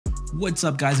What's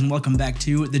up guys, and welcome back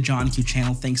to the John Q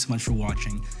channel. Thanks so much for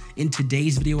watching. In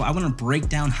today's video, I want to break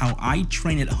down how I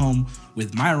train at home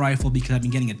with my rifle because I've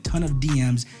been getting a ton of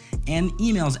DMs and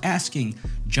emails asking,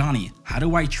 Johnny, how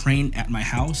do I train at my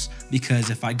house? Because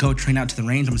if I go train out to the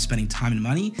range, I'm spending time and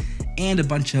money and a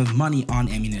bunch of money on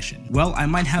ammunition. Well, I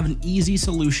might have an easy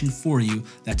solution for you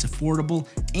that's affordable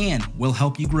and will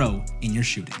help you grow in your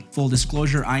shooting. Full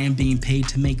disclosure, I am being paid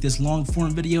to make this long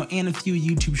form video and a few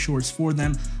YouTube shorts for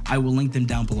them. I will link them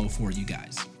down below for you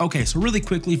guys. Okay, so really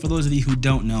quickly, for those of you who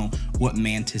don't know what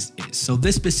Mantis is. So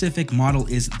this specific model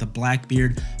is the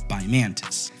Blackbeard by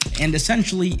Mantis. And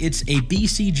essentially it's a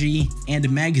BCG and a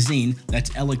magazine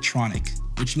that's electronic,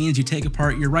 which means you take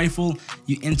apart your rifle,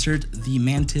 you insert the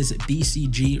Mantis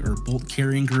BCG or bolt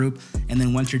carrying group, and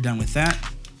then once you're done with that,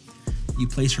 you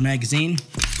place your magazine,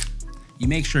 you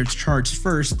make sure it's charged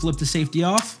first, flip the safety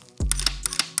off.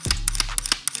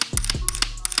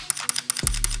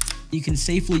 You can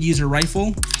safely use a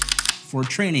rifle for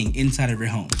training inside of your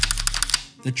home.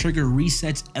 The trigger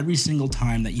resets every single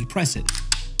time that you press it.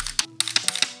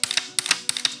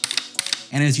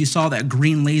 And as you saw, that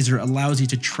green laser allows you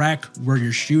to track where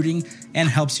you're shooting and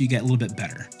helps you get a little bit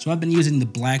better. So I've been using the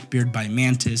Blackbeard by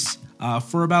Mantis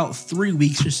for about 3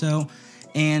 weeks or so.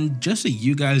 And just so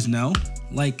you guys know,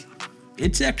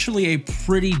 it's actually a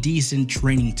pretty decent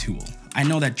training tool. I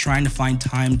know that trying to find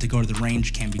time to go to the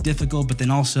range can be difficult, but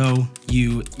then also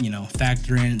you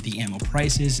factor in the ammo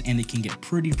prices and it can get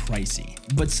pretty pricey.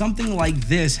 But something like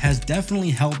this has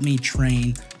definitely helped me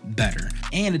train better,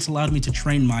 and it's allowed me to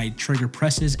train my trigger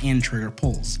presses and trigger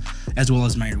pulls, as well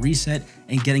as my reset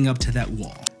and getting up to that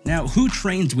wall. Now, who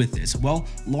trains with this? Well,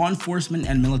 law enforcement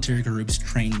and military groups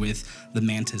train with the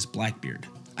Mantis Blackbeard.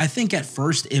 I think at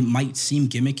first it might seem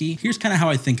gimmicky. Here's kind of how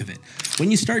I think of it. When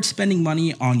you start spending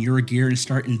money on your gear and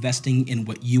start investing in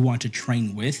what you want to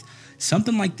train with,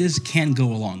 something like this can go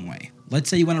a long way. Let's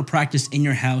say you want to practice in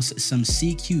your house some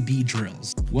CQB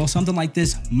drills. Well, something like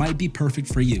this might be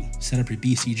perfect for you. Set up your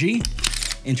BCG,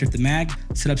 insert the mag,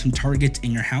 set up some targets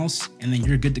in your house, and then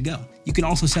you're good to go. You can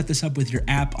also set this up with your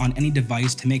app on any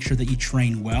device to make sure that you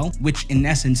train well, which in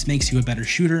essence makes you a better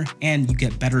shooter and you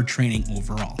get better training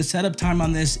overall. The setup time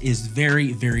on this is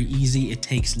very, very easy. It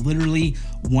takes literally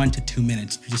 1 to 2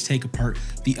 minutes. You just take apart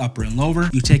the upper and lower,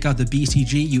 you take out the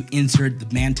BCG, you insert the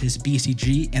Mantis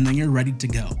BCG, and then you're ready to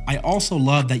go. I also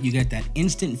love that you get that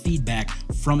instant feedback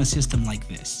from a system like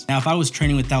this. Now, if I was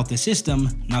training without the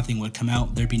system, nothing would come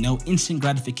out. There'd be no instant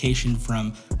gratification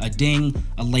from a ding,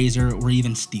 a laser, or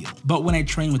even steel. But when I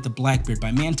train with the Blackbeard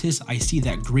by Mantis, I see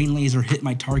that green laser hit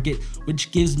my target,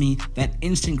 which gives me that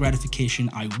instant gratification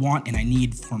I want and I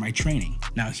need for my training.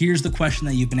 Now, here's the question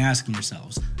that you've been asking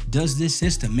yourselves. Does this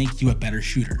system make you a better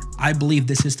shooter? I believe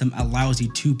this system allows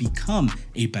you to become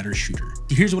a better shooter.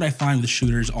 Here's what I find with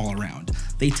shooters all around.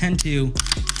 They tend to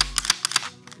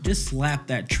just slap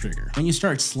that trigger. When you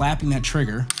start slapping that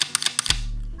trigger,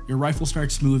 your rifle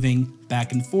starts moving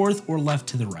back and forth or left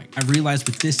to the right. I've realized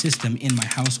with this system in my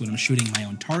house when I'm shooting my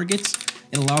own targets,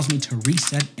 it allows me to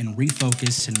reset and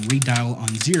refocus and redial on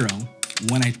 0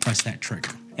 when I press that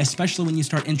trigger. Especially when you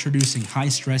start introducing high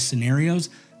stress scenarios,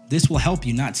 this will help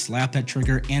you not slap that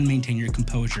trigger and maintain your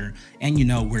composure, and you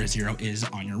know where 0 is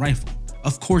on your rifle.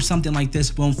 Of course, something like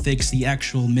this won't fix the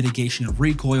actual mitigation of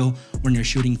recoil when you're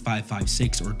shooting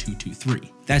 5.56 or 2.23.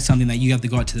 That's something that you have to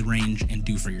go out to the range and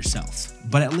do for yourself.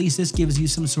 But at least this gives you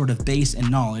some sort of base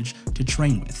and knowledge to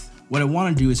train with. What I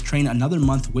want to do is train another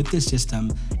month with this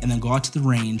system and then go out to the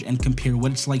range and compare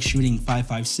what it's like shooting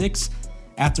 5.56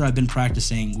 after I've been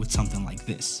practicing with something like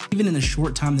this. Even in the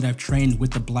short time that I've trained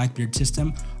with the Blackbeard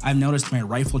system, I've noticed my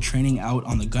rifle training out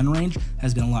on the gun range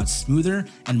has been a lot smoother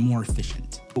and more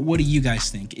efficient. But what do you guys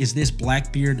think? Is this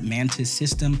Blackbeard Mantis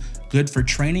system good for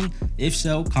training? If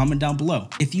so, comment down below.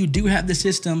 If you do have the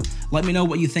system, let me know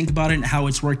what you think about it and how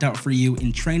it's worked out for you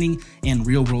in training and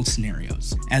real world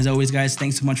scenarios. As always guys,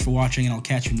 thanks so much for watching, and I'll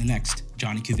catch you in the next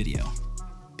Johnny Q video.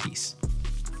 Peace.